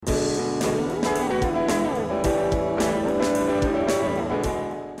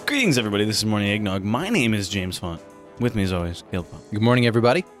Greetings, everybody. This is Morning Eggnog. My name is James Font. With me, as always, Caleb Font. Good morning,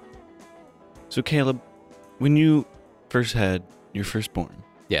 everybody. So, Caleb, when you first had your firstborn,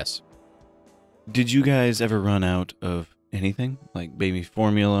 Yes. did you guys ever run out of anything? Like baby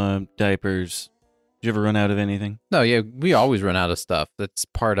formula, diapers? Did you ever run out of anything? No, yeah, we always run out of stuff. That's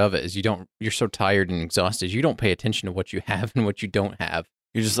part of it. Is you're so tired and exhausted. You don't pay attention to what you have and what you don't have.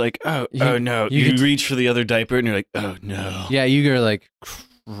 You're just like, oh You- no. you You get- reach for the other diaper, and you're like, oh no. Yeah, you're like,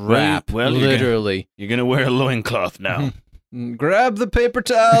 crap. Well, you're literally. You're going to wear a loincloth now. Grab the paper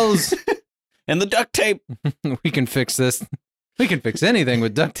towels. And the duct tape. We can fix this. We can fix anything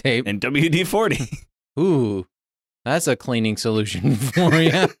with duct tape. And WD-40. Ooh, that's a cleaning solution for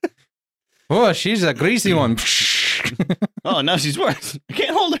you. Oh, she's a greasy one. Oh, now she's worse. I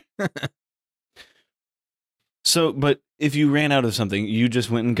can't hold her. So, but if you ran out of something, you just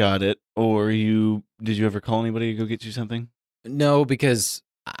went and got it, or did you ever call anybody to go get you something? No, because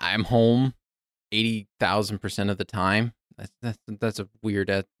I'm home 80,000% of the time. That's a weird.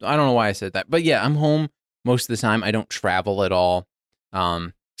 I don't know why I said that, but yeah, I'm home most of the time. I don't travel at all,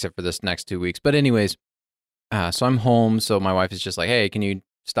 except for this next 2 weeks. But anyways, so I'm home. So my wife is just like, "Hey, can you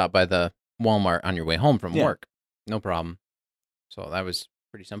stop by the Walmart on your way home from Yeah. work?" No problem. So that was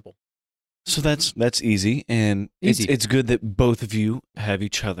pretty simple. So that's easy, and Easy. it's good that both of you have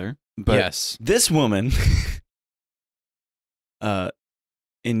each other. But Yes. this woman,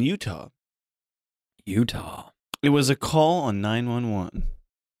 in Utah, it was a call on 911.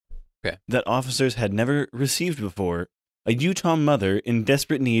 Okay. That officers had never received before. A Utah mother in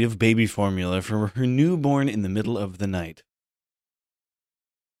desperate need of baby formula for her newborn in the middle of the night.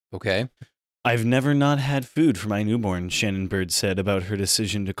 Okay. I've never not had food for my newborn, Shannon Bird said about her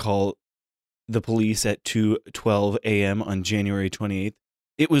decision to call the police at 2:12 a.m. on January 28th.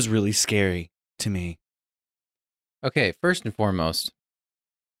 It was really scary to me. Okay. First and foremost,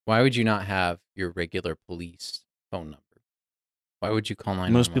 why would you not have your regular police phone number? Why would you call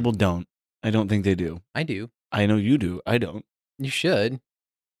 911? Most people don't. I don't think they do. I do. I know you do. I don't. You should.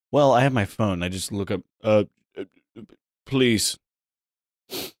 Well, I have my phone. I just look up, police.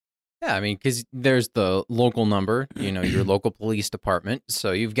 Yeah, I mean, because there's the local number, your local police department.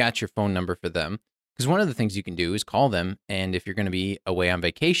 So you've got your phone number for them. Because one of the things you can do is call them. And if you're going to be away on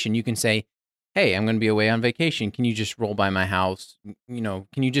vacation, you can say, "Hey, I'm going to be away on vacation. Can you just roll by my house? Can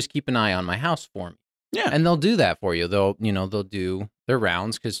you just keep an eye on my house for me?" Yeah. And they'll do that for you. They'll do their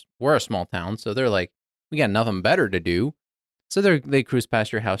rounds because we're a small town. So they're like, we got nothing better to do. So they cruise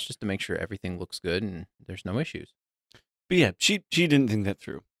past your house just to make sure everything looks good and there's no issues. But yeah, she didn't think that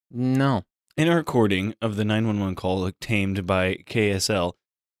through. No. In a recording of the 911 call obtained by KSL,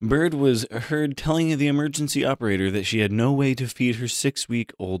 Bird was heard telling the emergency operator that she had no way to feed her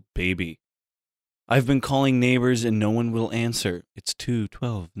 6-week-old baby. I've been calling neighbors and no one will answer. It's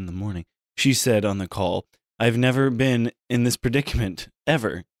 2:12 in the morning. She said on the call, I've never been in this predicament,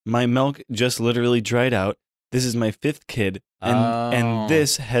 ever. My milk just literally dried out. This is my 5th kid, Oh. and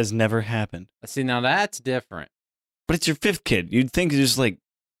this has never happened. See, now that's different. But it's your 5th kid. You'd think it's just like,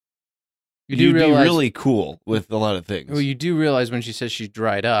 You do you'd realize, be really cool with a lot of things. well, you do realize when she says she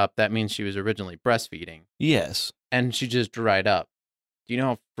dried up, that means she was originally breastfeeding Yes. and she just dried up. Do you know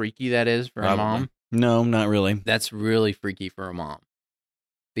how freaky that is for a Probably. mom? No, not really. That's really freaky for a mom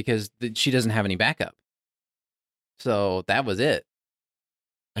because she doesn't have any backup. So that was it.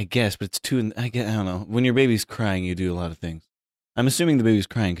 I guess, but it's I don't know. When your baby's crying, you do a lot of things. I'm assuming the baby's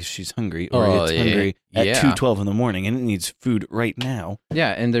crying because she's hungry, or Oh, it's yeah. hungry at Yeah. 2:12 in the morning, and it needs food right now.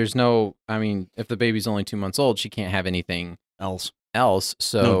 Yeah, and there's no, I mean, if the baby's only 2 months old, she can't have anything Else. else.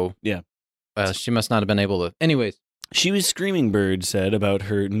 So Yeah. she must not have been able to. Anyways, She was screaming, Bird said about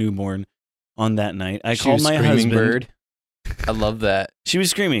her newborn on that night. I she called was my screaming husband. bird. I love that. She was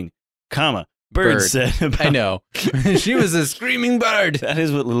screaming, comma. Bird Bird. said about. I know. She was a screaming bird. That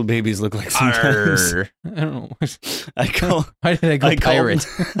is what little babies look like sometimes. Arr. I don't know. I call. Why did I go I pirate?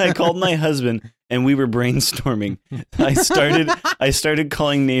 I called my husband and we were brainstorming. I started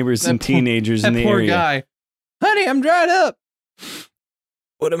calling neighbors and That poor- teenagers That in the poor area. guy. Honey, I'm dried up.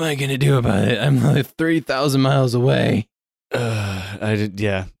 What am I going to do about it? I'm like 3,000 miles away. I did,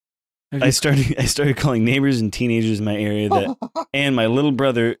 yeah. I started calling neighbors and teenagers in my area and my little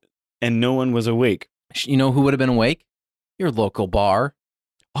brother, and no one was awake. You know who would have been awake? Your local bar.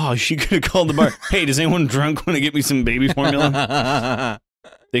 Oh, she could have called the bar. Hey, does anyone drunk want to get me some baby formula?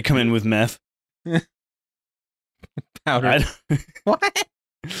 They come in with meth. Powder. What?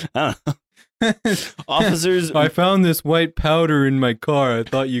 I don't know. Officers. I found this white powder in my car. I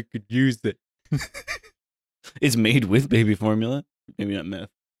thought you could use it. It's made with baby formula. Maybe not meth.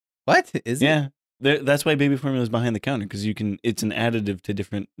 What? Is it? Yeah. That's why baby formula is behind the counter, because it's an additive to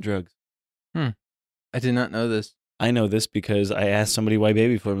different drugs. I did not know this. I know this because I asked somebody why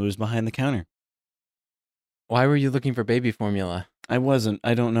baby formula was behind the counter. Why were you looking for baby formula? I wasn't.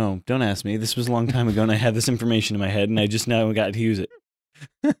 I don't know. Don't ask me. This was a long time ago, and I had this information in my head, and I just now got to use it.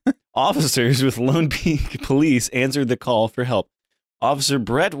 Officers with Lone Peak Police answered the call for help. Officer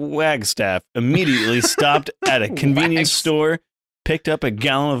Brett Wagstaff immediately stopped at a convenience store, picked up a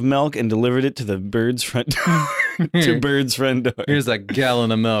gallon of milk, and delivered it to the Bird's front door. Bird's front door. Here's a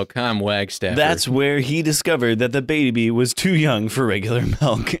gallon of milk. I'm Wagstaff. That's where he discovered that the baby was too young for regular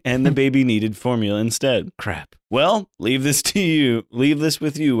milk, and the baby needed formula instead. Crap. Well, leave this to you. Leave this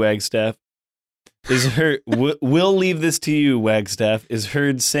with you, Wagstaff. We'll leave this to you, Wagstaff, is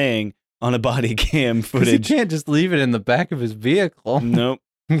heard saying on a body cam footage. You can't just leave it in the back of his vehicle. Nope.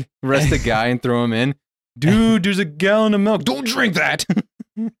 Arrest the guy and throw him in. Dude, there's a gallon of milk. Don't drink that.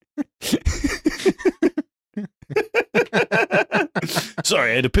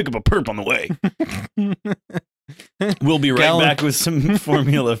 Sorry, I had to pick up a perp on the way. We'll be right back with some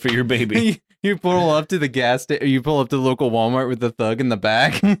formula for your baby. You pull up to the gas station. You pull up to the local Walmart with the thug in the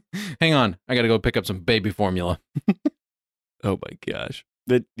back. Hang on, I gotta go pick up some baby formula. Oh my gosh!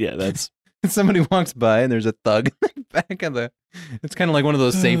 But yeah, that's somebody walks by and there's a thug in the back of the. It's kind of like one of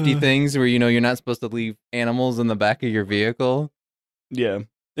those safety things where you're not supposed to leave animals in the back of your vehicle. Yeah.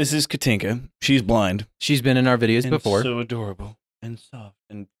 This is Katinka. She's blind. She's been in our videos and before. So adorable and soft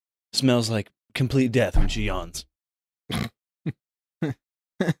and smells like complete death when she yawns.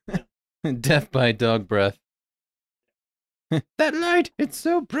 Death by dog breath. That light, it's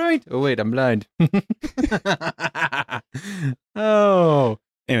so bright. Oh wait, I'm blind. Oh.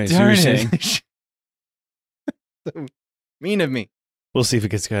 Anyway, so you're saying so mean of me. We'll see if it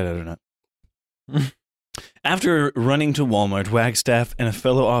gets cut out or not. After running to Walmart, Wagstaff and a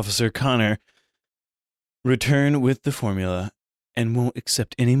fellow officer, Connor, return with the formula and won't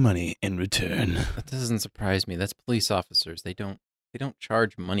accept any money in return. That doesn't surprise me. That's police officers. They don't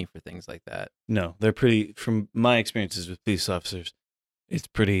charge money for things like that. No, they're pretty, from my experiences with police officers,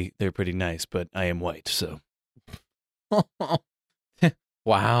 they're pretty nice, but I am white, so.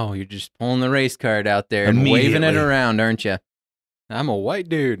 Wow, you're just pulling the race card out there and waving it around, aren't you? I'm a white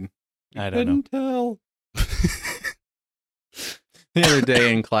dude. I don't know. Tell. The other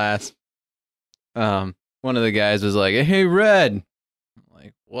day in class, one of the guys was like, "Hey, Red." I'm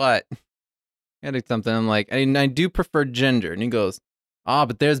like, "What?" I did something. I'm like, I do prefer ginger. And he goes,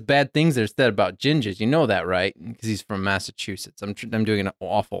 but there's bad things that are said about gingers. You know that, right? Because he's from Massachusetts. I'm doing an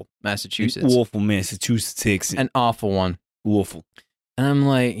awful Massachusetts. An awful Massachusetts. An awful one. Awful. And I'm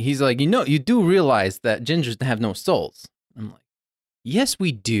like, he's like, you do realize that gingers have no souls. I'm like, yes,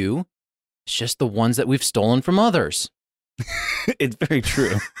 we do. It's just the ones that we've stolen from others. It's very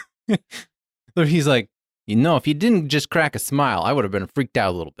true. So he's like, if you didn't just crack a smile, I would have been freaked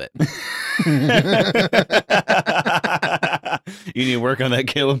out a little bit. You need to work on that,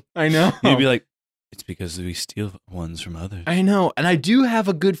 Caleb. I know. You'd be like, it's because we steal ones from others. I know. And I do have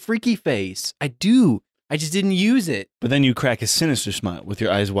a good freaky face. I do. I just didn't use it. But then you crack a sinister smile with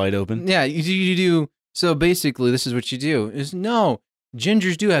your eyes wide open. Yeah, you do. So basically, this is what you do. No,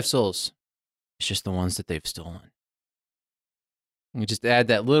 gingers do have souls. It's just the ones that they've stolen. You just add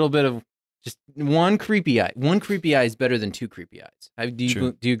that little bit of just one creepy eye. One creepy eye is better than two creepy eyes. Do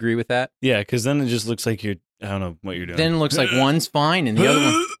you agree with that? Yeah, because then it just looks like I don't know what you're doing. Then it looks like one's fine and the other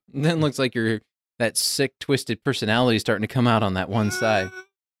one. Then it looks like that sick, twisted personality starting to come out on that one side.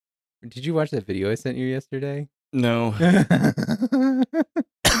 Did you watch that video I sent you yesterday? No.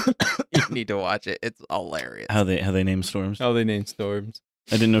 You need to watch it. It's hilarious. How they name storms? How they name storms.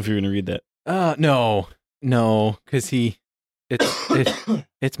 I didn't know if you were going to read that. No, because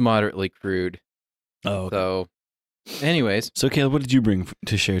it's moderately crude. Oh, okay. So, anyways. So, Caleb, what did you bring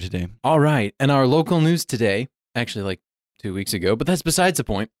to share today? All right. And our local news today, actually like 2 weeks ago, but that's besides the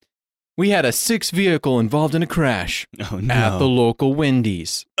point. We had a 6 vehicle involved in a crash at the local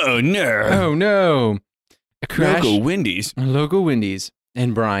Wendy's. Oh, no. Oh, no. A crash. Local Wendy's.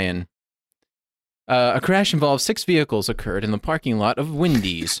 And Brian. A crash involved 6 vehicles occurred in the parking lot of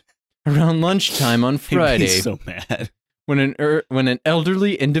Wendy's around lunchtime on Friday. He's so mad. When an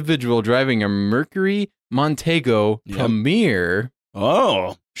elderly individual driving a Mercury Montego Premier.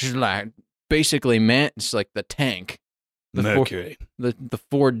 Oh. She's like, basically, it's like the tank. Mercury. The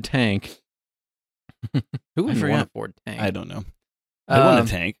Ford tank. Who would want a Ford tank? I don't know. I want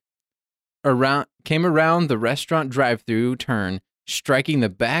a tank. Came around the restaurant drive-thru turn, striking the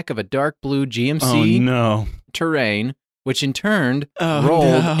back of a dark blue GMC Terrain, which in turn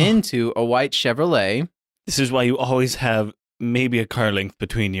rolled into a white Chevrolet. This is why you always have maybe a car length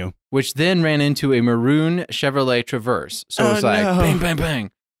between you. which then ran into a maroon Chevrolet Traverse. So it was like, no. bang, bang,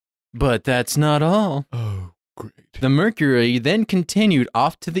 bang. But that's not all. Oh, great. The Mercury then continued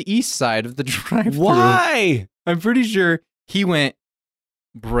off to the east side of the drive-thru. Why? I'm pretty sure he went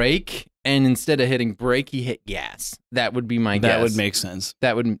brake, and instead of hitting brake, he hit gas. That would be my guess. That would make sense.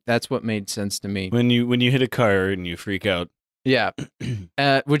 That's what made sense to me. When you hit a car and you freak out. Yeah.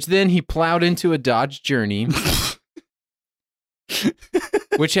 Which then he plowed into a Dodge Journey,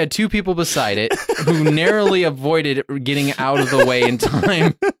 which had two people beside it who narrowly avoided getting out of the way in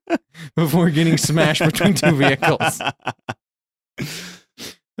time before getting smashed between two vehicles.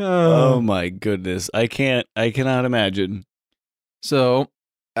 Oh my goodness. I cannot imagine. So,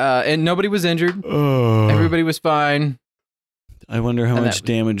 and nobody was injured. Oh. Everybody was fine. I wonder how And much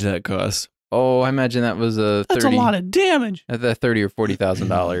damage that costs. Oh, I imagine that was a That's a lot of damage. $30,000 or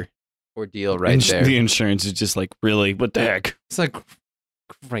 $40,000 ordeal right there. The insurance is just like, really? What the heck? It's like,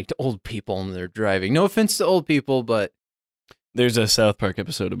 great, old people and they're driving. No offense to old people, but There's a South Park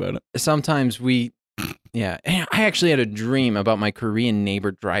episode about it. sometimes yeah. And I actually had a dream about my Korean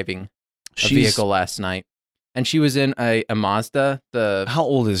neighbor driving a vehicle last night. And she was in a Mazda. How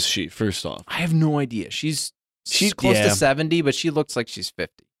old is she, first off? I have no idea. She's close to 70, but she looks like she's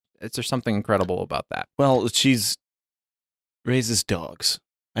 50. There's something incredible about that. Well, she's raises dogs.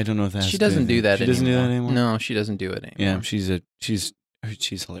 I don't know if that's She doesn't do that She anymore. doesn't do that anymore? No, she doesn't do it anymore. Yeah, she's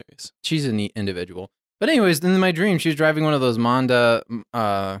hilarious. She's a neat individual. But anyways, in my dream, she was driving one of those Mondas.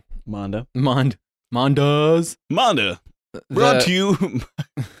 Monda. Brought to you.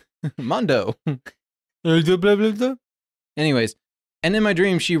 Mondo. Blah, blah, blah. Anyways, and in my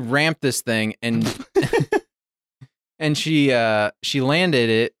dream, she ramped this thing and and she landed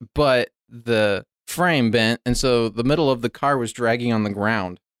it, but the frame bent, and so the middle of the car was dragging on the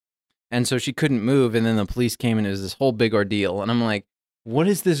ground, and so she couldn't move. And then the police came, and it was this whole big ordeal. And I'm like, what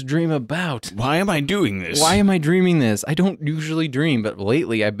is this dream about? Why am I doing this? Why am I dreaming this? I don't usually dream, but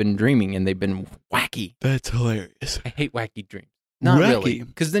lately I've been dreaming, and they've been wacky. That's hilarious. I hate wacky dreams. Not Wacky. really.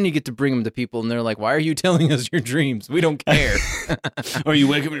 Because then you get to bring them to people, and they're like, why are you telling us your dreams? We don't care. Or you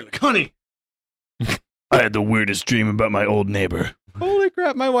wake up and you're like, honey, I had the weirdest dream about my old neighbor. Holy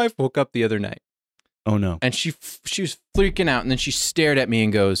crap, my wife woke up the other night, Oh, no. and she was freaking out, and then she stared at me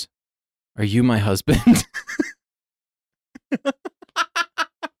and goes, are you my husband?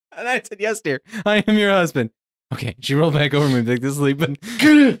 And I said, yes, dear, I am your husband. Okay, she rolled back over me back to sleep, and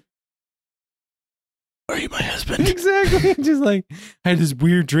Are you my husband? exactly, just like, I had this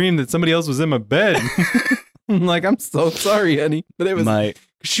weird dream that somebody else was in my bed. I'm like, I'm so sorry, honey. But it was,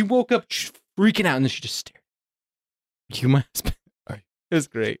 she woke up freaking out, and then she just stared. You my husband? It was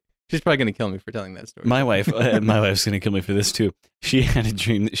great. She's probably going to kill me for telling that story. My wife's going to kill me for this too. She had a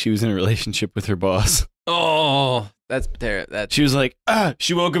dream that she was in a relationship with her boss. Oh, that's terrible. She was like,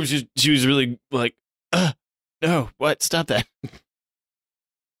 she woke up. She was really like, no, what? Stop that.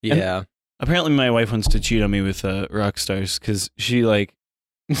 Yeah. And apparently my wife wants to cheat on me with rock stars because she like,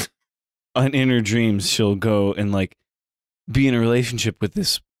 in her dreams, she'll go and like be in a relationship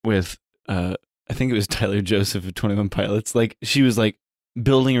with I think it was Tyler Joseph of 21 Pilots. Like she was like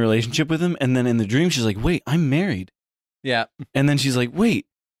building a relationship with him. And then in the dream, she's like, wait, I'm married. Yeah. And then she's like, wait,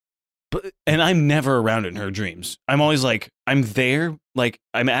 and I'm never around in her dreams. I'm always like, I'm there, like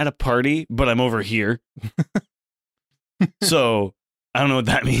I'm at a party, but I'm over here. So I don't know what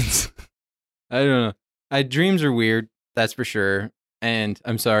that means. I don't know. Dreams are weird. That's for sure. And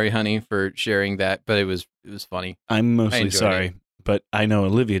I'm sorry, honey, for sharing that, but it was funny. I'm mostly enjoyed sorry, but I know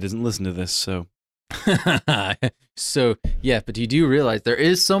Olivia doesn't listen to this, so. So, yeah, but you do realize there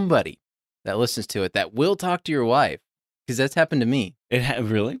is somebody that listens to it that will talk to your wife, because that's happened to me.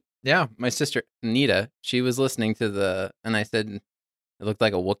 Really? Yeah, my sister Anita, she was listening to and I said it looked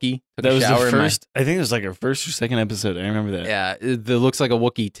like a Wookiee took That a was shower. the first. I think it was like our first or second episode. I remember that. Yeah, it looks like a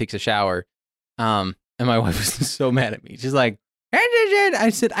Wookiee takes a shower. And my wife was so mad at me. She's like, I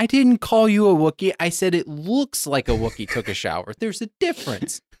said, I didn't call you a Wookiee. I said it looks like a Wookiee took a shower. There's a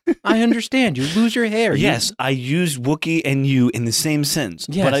difference. I understand. You lose your hair. Yes, I used Wookiee and you in the same sense,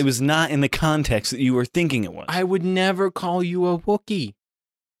 Yes. but I was not in the context that you were thinking it was. I would never call you a Wookiee.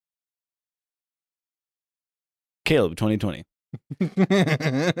 Caleb, 2020.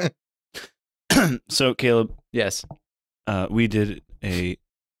 So, Caleb, Yes. we did a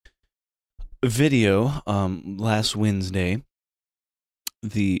video last Wednesday.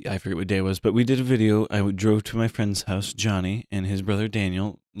 I forget what day it was, but we did a video. I drove to my friend's house, Johnny, and his brother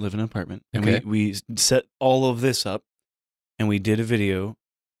Daniel live in an apartment. And Okay. we set all of this up, and we did a video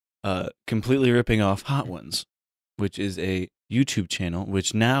completely ripping off Hot Ones, which is a YouTube channel,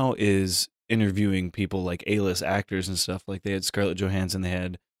 which now is interviewing people like A-list actors and stuff. Like they had Scarlett Johansson, they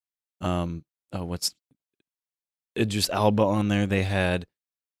had Idris Elba on there. They had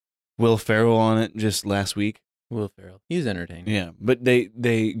Will Ferrell on it just last week. Will Ferrell. He's entertaining. Yeah, but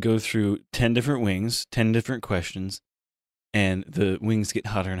they go through 10 different wings, 10 different questions, and the wings get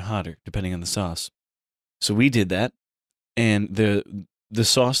hotter and hotter depending on the sauce. So we did that, and the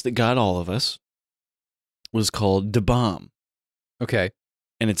sauce that got all of us was called Da Bomb, Okay.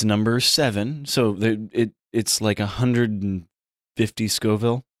 and it's number 7. So it's like 150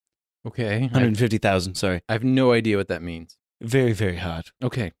 Scoville, Okay. 150,000. Sorry, I have no idea what that means. very very hot.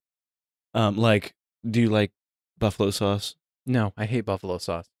 Okay. Like, do you like buffalo sauce? No, I hate buffalo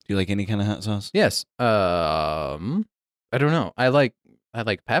sauce. Do you like any kind of hot sauce? Yes. I don't know. I like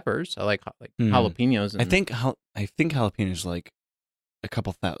peppers. I like jalapenos. And, I think jalapenos like a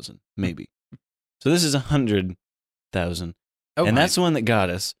couple thousand, maybe. So this is 100,000, and that's the one that got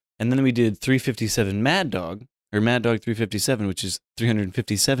us. And then we did 357 Mad Dog 357, which is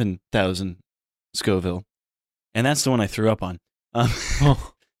 357,000 Scoville, and that's the one I threw up on,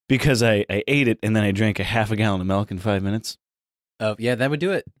 because I ate it and then I drank a half a gallon of milk in 5 minutes. Oh, yeah, that would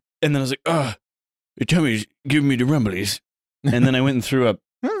do it. And then I was like, your tummy's giving me the rumblies. And then I went and threw up.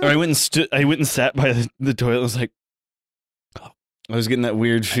 Or I went and sat by the toilet. I was like, I was getting that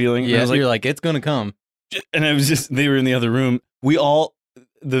weird feeling. Yeah, I was like, you're like, it's going to come. and I was they were in the other room.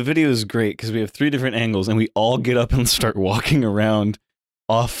 The video is great because we have 3 different angles and we all get up and start walking around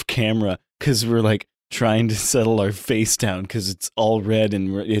off camera because we're like trying to settle our face down because it's all red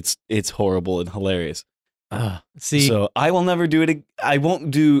and it's horrible and hilarious. See, So I will never do it. I won't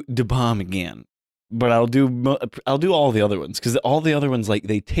do Da Bomb again, but I'll do all the other ones because all the other ones, like,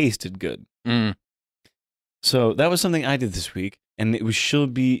 they tasted good. So that was something I did this week, and it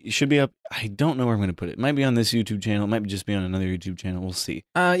should be up. I don't know where I'm going to put it. It might be on this YouTube channel. It might just be on another YouTube channel. We'll see.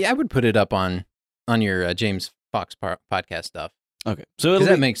 yeah, I would put it up on your James Fox podcast stuff. Okay, so Because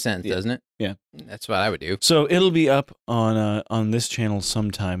that makes sense, doesn't it? Yeah, that's what I would do. So it'll be up on this channel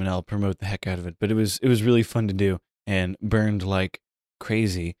sometime, and I'll promote the heck out of it. But it was really fun to do and burned like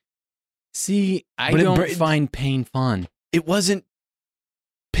crazy. See, I don't find pain fun. It wasn't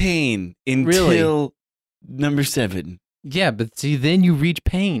pain until number 7. Yeah, but see, then you reach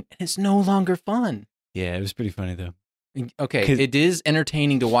pain, and it's no longer fun. Yeah, it was pretty funny though. Okay, it is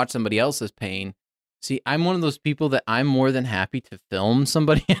entertaining to watch somebody else's pain. See, I'm one of those people that I'm more than happy to film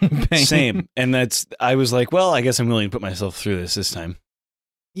somebody in pain. Same, and I was like, well, I guess I'm willing to put myself through this time.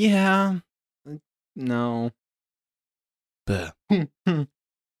 Yeah, no.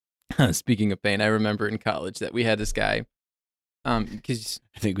 Speaking of pain, I remember in college that we had this guy. Because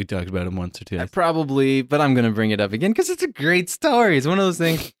I think we talked about him once or twice. Probably, but I'm gonna bring it up again because it's a great story. It's one of those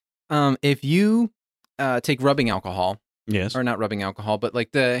things. If you take rubbing alcohol, yes, or not rubbing alcohol, but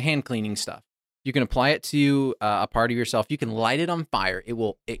like the hand cleaning stuff, you can apply it to a part of yourself. You can light it on fire. It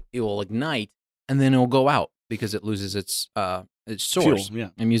will ignite, and then it will go out because it loses its source. Fuel, yeah,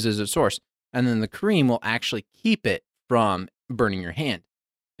 and uses its source, and then the cream will actually keep it from burning your hand.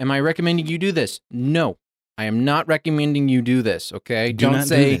 Am I recommending you do this? No. I am not recommending you do this, okay? Don't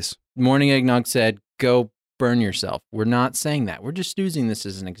say Morning Eggnog said, go burn yourself. We're not saying that. We're just using this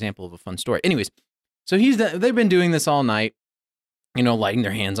as an example of a fun story. Anyways, so they've been doing this all night, lighting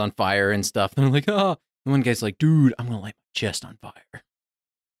their hands on fire and stuff. And they're like, oh. And one guy's like, dude, I'm going to light my chest on fire.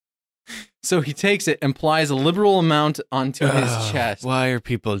 So he takes it and applies a liberal amount onto his chest. Why are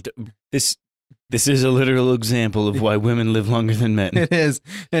people... This is a literal example of why women live longer than men. It is.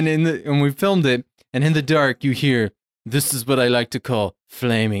 And we filmed it. And in the dark, you hear, this is what I like to call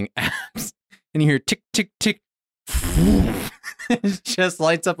flaming abs. And you hear tick, tick, tick. His chest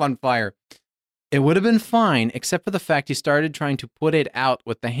lights up on fire. It would have been fine, except for the fact he started trying to put it out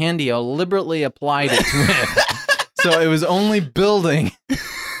with the hand he deliberately applied it with. So it was only building.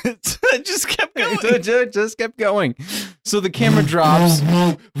 It just kept going. It just kept going. So the camera drops.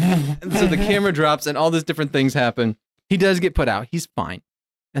 And all these different things happen. He does get put out. He's fine.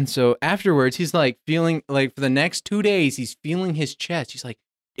 And so afterwards, he's like feeling like for the next 2 days, he's feeling his chest. He's like,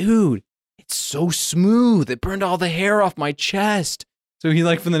 dude, it's so smooth. It burned all the hair off my chest. So he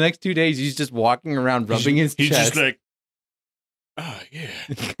for the next 2 days, he's just walking around rubbing his chest. He's just like, oh,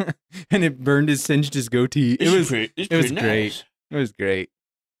 yeah. And it singed his goatee. It was great. It was great.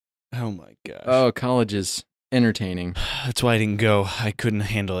 Oh, my gosh. Oh, college is entertaining. That's why I didn't go. I couldn't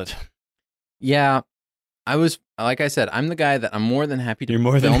handle it. Yeah. I was, like I said, I'm the guy that I'm more than happy to You're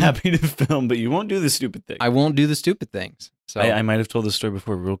more than happy to film, but you won't do the stupid thing. I won't do the stupid things. So I might have told this story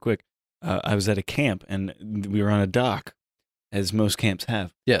before real quick. I was at a camp, and we were on a dock, as most camps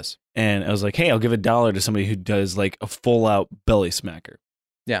have. Yes. And I was like, hey, I'll give $1 to somebody who does like a full-out belly smacker.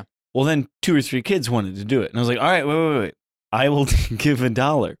 Yeah. Well, then 2 or 3 kids wanted to do it. And I was like, all right, wait. I will give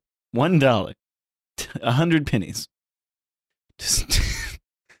 $1, $1, 100 pennies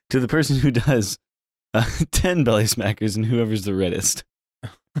to the person who does 10 belly smackers and whoever's the reddest.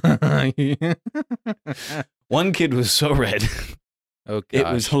 One kid was so red. Oh, it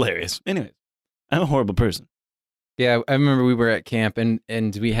was hilarious. Anyways, I'm a horrible person. Yeah, I remember we were at camp and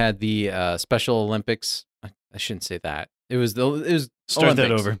we had the Special Olympics. I shouldn't say that. It was Start Olympics.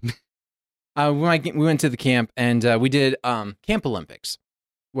 that over. We went to the camp and we did Camp Olympics,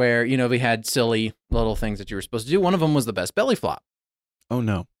 where we had silly little things that you were supposed to do. One of them was the best belly flop, Oh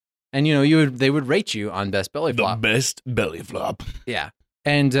no. and they would rate you on best belly flop. The best belly flop. Yeah,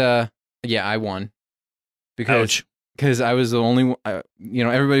 and I won Ouch. because I was the only one.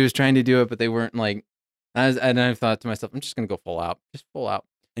 Everybody was trying to do it, but they weren't like. And I thought to myself, I'm just gonna go full out, just full out.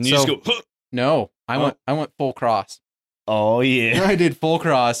 And you So- just go, huh. No, I went full cross. Oh yeah. I did full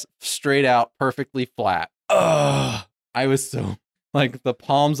cross, straight out, perfectly flat. Ugh. I was so like the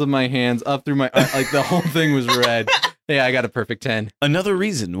palms of my hands up through my like the whole thing was red. Yeah, I got a perfect 10. Another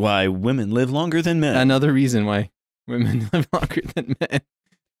reason why women live longer than men. Another reason why women live longer than men.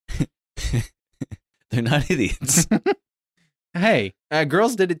 They're not idiots. Hey,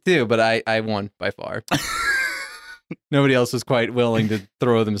 girls did it too, but I won by far. Nobody else was quite willing to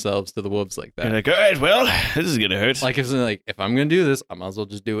throw themselves to the wolves like You're that. like, all right, well, this is gonna hurt. Like if I'm gonna do this, I might as well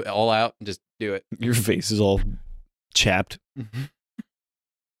just do it all out and just do it. Your face is all chapped.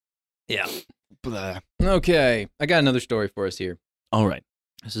 Yeah. Blah. Okay, I got another story for us here. All right.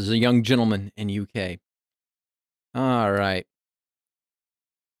 This is a young gentleman in UK. All right.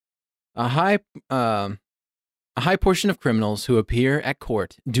 A high portion of criminals who appear at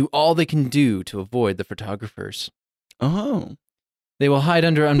court do all they can do to avoid the photographers. Oh. They will hide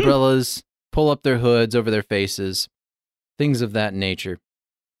under umbrellas, pull up their hoods over their faces, things of that nature.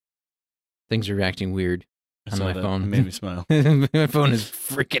 Things are acting weird I on saw my that. phone. It made me smile. My phone is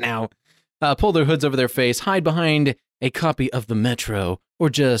freaking out. Pull their hoods over their face, hide behind a copy of the Metro, or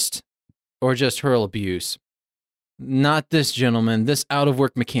just hurl abuse. Not this gentleman, this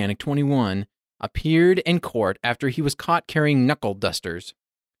out-of-work mechanic, 21, appeared in court after he was caught carrying knuckle dusters.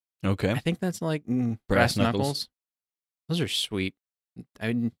 Okay. I think that's like Brass brass knuckles. knuckles. Those are sweet.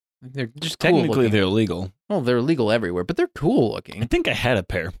 They're just cool Technically, looking. they're illegal. Well, they're legal everywhere, but they're cool I looking. think I had a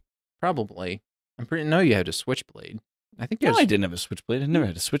pair. Probably. No, you had a switchblade. I think you No, had I didn't have a switchblade. I never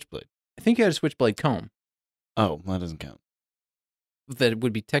had a switchblade. I think you had a switchblade comb. Oh, well, that doesn't count. That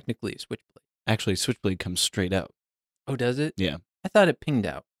would be technically a switchblade. Actually, switchblade comes straight out. Oh, does it? Yeah. I thought it pinged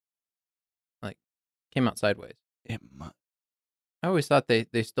out. Like, came out sideways. It mu- I always thought they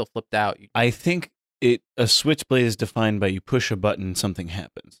still flipped out. I think a switchblade is defined by you push a button and something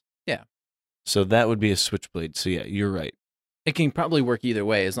happens. Yeah. So that would be a switchblade. So yeah, you're right. It can probably work either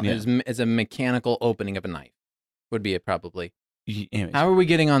way as long Yeah. as a mechanical opening of a knife would be it probably. Anyways, How are we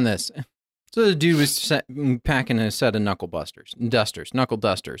getting on this? So the dude was packing a set of knuckle dusters. knuckle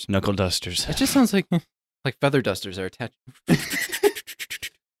dusters. It just sounds like feather dusters are attached.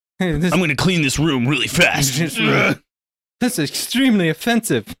 I'm going to clean this room really fast. This is extremely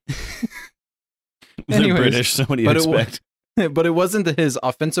offensive. They're Anyways, British, so what do you but expect? But it wasn't his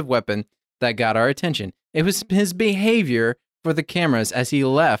offensive weapon that got our attention. It was his behavior for the cameras as he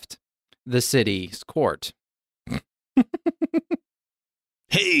left the city's court.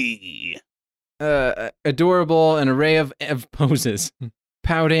 Hey! Adorable, an array of poses.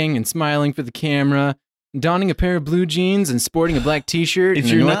 Pouting and smiling for the camera, donning a pair of blue jeans and sporting a black t-shirt If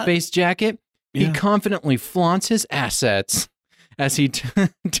and a you're North not- Face jacket. He Yeah. confidently flaunts his assets as he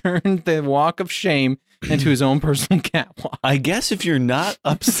turned the walk of shame into his own personal catwalk. I guess if you're not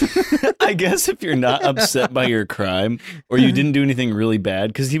upset, by your crime, or you didn't do anything really bad,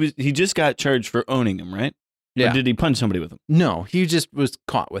 because he just got charged for owning them, right? Yeah. Or did he punch somebody with them? No, he just was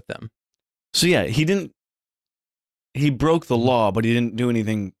caught with them. So yeah, he broke the law, but he didn't do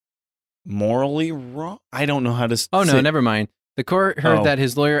anything morally wrong. I don't know how to. Oh, no, say- never mind. The court heard Oh. that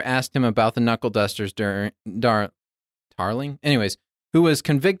his lawyer asked him about the knuckle dusters during Tarling? Anyways, who was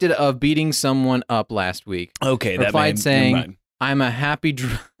convicted of beating someone up last week. Okay, Replied never saying, mind. I'm a happy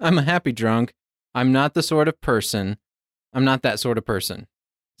drunk. I'm not that sort of person.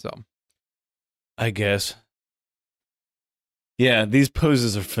 So, I guess. Yeah, these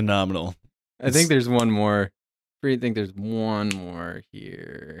poses are phenomenal. I think there's one more. I think there's one more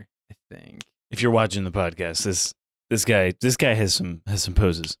here. I think. If you're watching the podcast, this guy has some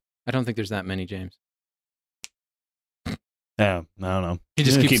poses. I don't think there's that many, James. Yeah, I don't know. He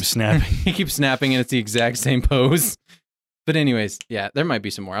just He's gonna keeps keep snapping. He keeps snapping, and it's the exact same pose. But anyways, yeah, there might be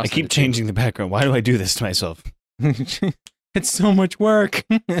some more. I'll I send keep it to you. changing the background. Why do I do this to myself? It's so much work.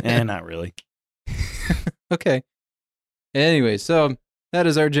 Not really. Okay. Anyway, so that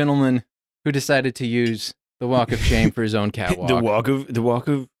is our gentleman who decided to use the walk of shame for his own catwalk. The walk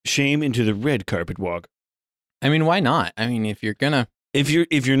of shame into the red carpet walk. I mean, why not? I mean, if you're gonna, If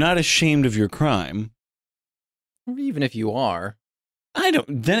you're not ashamed of your crime, or even if you are,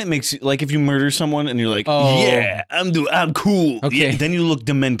 then it makes you like if you murder someone and you're like, Oh. yeah, I'm cool. Okay. Yeah, then you look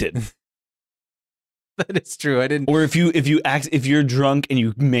demented. that is true. I didn't. Or if you're drunk and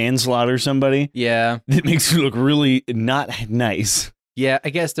you manslaughter somebody, Yeah, it makes you look really not nice. yeah. I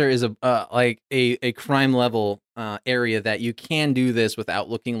guess there is a crime level area that you can do this without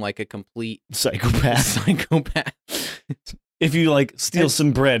looking like a complete Psychopath. psychopath. If you like steal It's-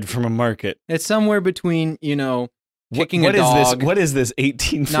 some bread from a market. It's somewhere between, kicking What a is dog, this? What is this?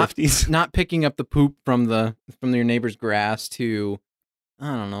 1850s? not picking up the poop from your neighbor's grass to, I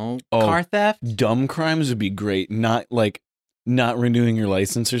don't know, Oh. car theft. Dumb crimes would be great. Not like not renewing your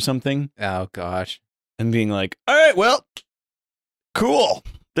license or something Oh gosh. and being like, all right, well, cool.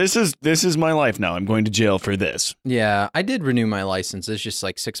 This is my life now. I'm going to jail for this. Yeah, I did renew my license. It's just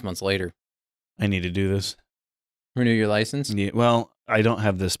like 6 months later. I need to do this. Renew your license? Yeah, well, I don't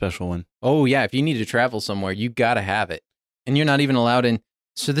have this special one. Oh yeah, if you need to travel somewhere, you gotta have it. And you're not even allowed in.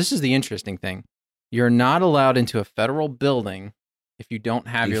 So this is the interesting thing. You're not allowed into a federal building if you don't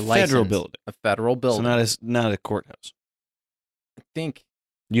have A your federal license. building. A federal building. So not a courthouse. I think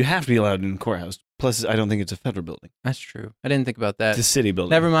You have to be allowed in a courthouse. Plus, I don't think it's a federal building. that's true. I didn't think about that. It's a city building.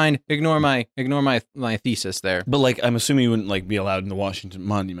 Never mind. Ignore my thesis there. But like, I'm assuming you wouldn't like be allowed in the Washington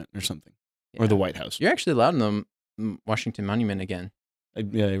Monument or something, or Yeah. the White House. You're actually allowed in the Washington Monument again. I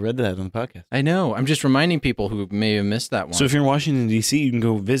read that on the podcast. I know. I'm just reminding people who may have missed that one. So if you're in Washington D.C., you can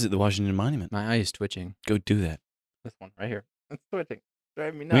go visit the Washington Monument. My eye is twitching. Go do that. This one right here. It's twitching.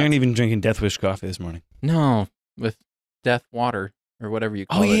 Driving me We aren't even drinking Death Wish coffee this morning. No, with death water or whatever you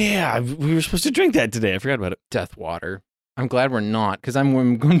call Oh it. yeah, we were supposed to drink that today. I forgot about it. Death water. I'm glad we're not, because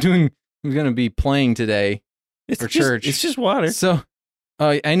I'm going to be playing today. It's For just, church. It's just water. So,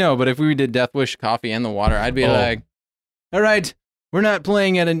 I know, but if we did Death Wish coffee and the water, I'd be Oh. like, all right, we're not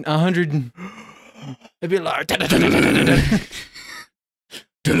playing at 100. I'd be like,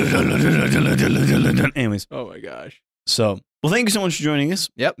 Anyways, oh my gosh. so well, thank you so much for joining us.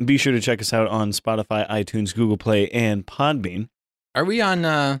 Yep. Be sure to check us out on Spotify, iTunes, Google Play, and Podbean. Are we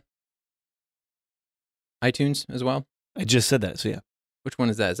on iTunes as well? I just said that, so yeah. Which one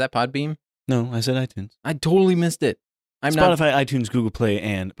is that? Is that Podbeam? No, I said iTunes. I totally missed it. I'm not. Spotify, iTunes, Google Play,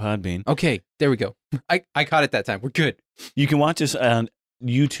 and Podbean. Okay, there we go. I caught it that time. We're good. You can watch us on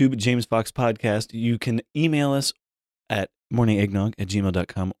YouTube, James Fox Podcast. You can email us at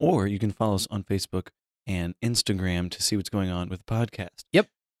morningeggnog@gmail.com, or you can follow us on Facebook and Instagram to see what's going on with the podcast. Yep.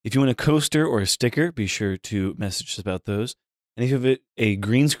 If you want a coaster or a sticker, be sure to message us about those. And if you have a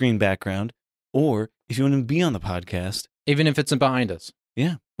green screen background, or if you want to be on the podcast, Even if it's behind us.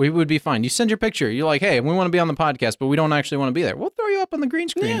 Yeah. We would be fine. You send your picture. You're like, hey, we want to be on the podcast, but we don't actually want to be there. We'll throw you up on the green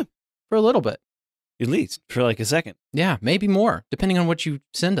screen Yeah. for a little bit. at least for like a second. Yeah, maybe more, depending on what you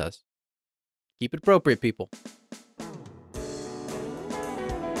send us. Keep it appropriate, people.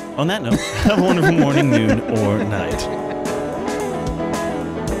 On that note, have a wonderful morning, noon, or night.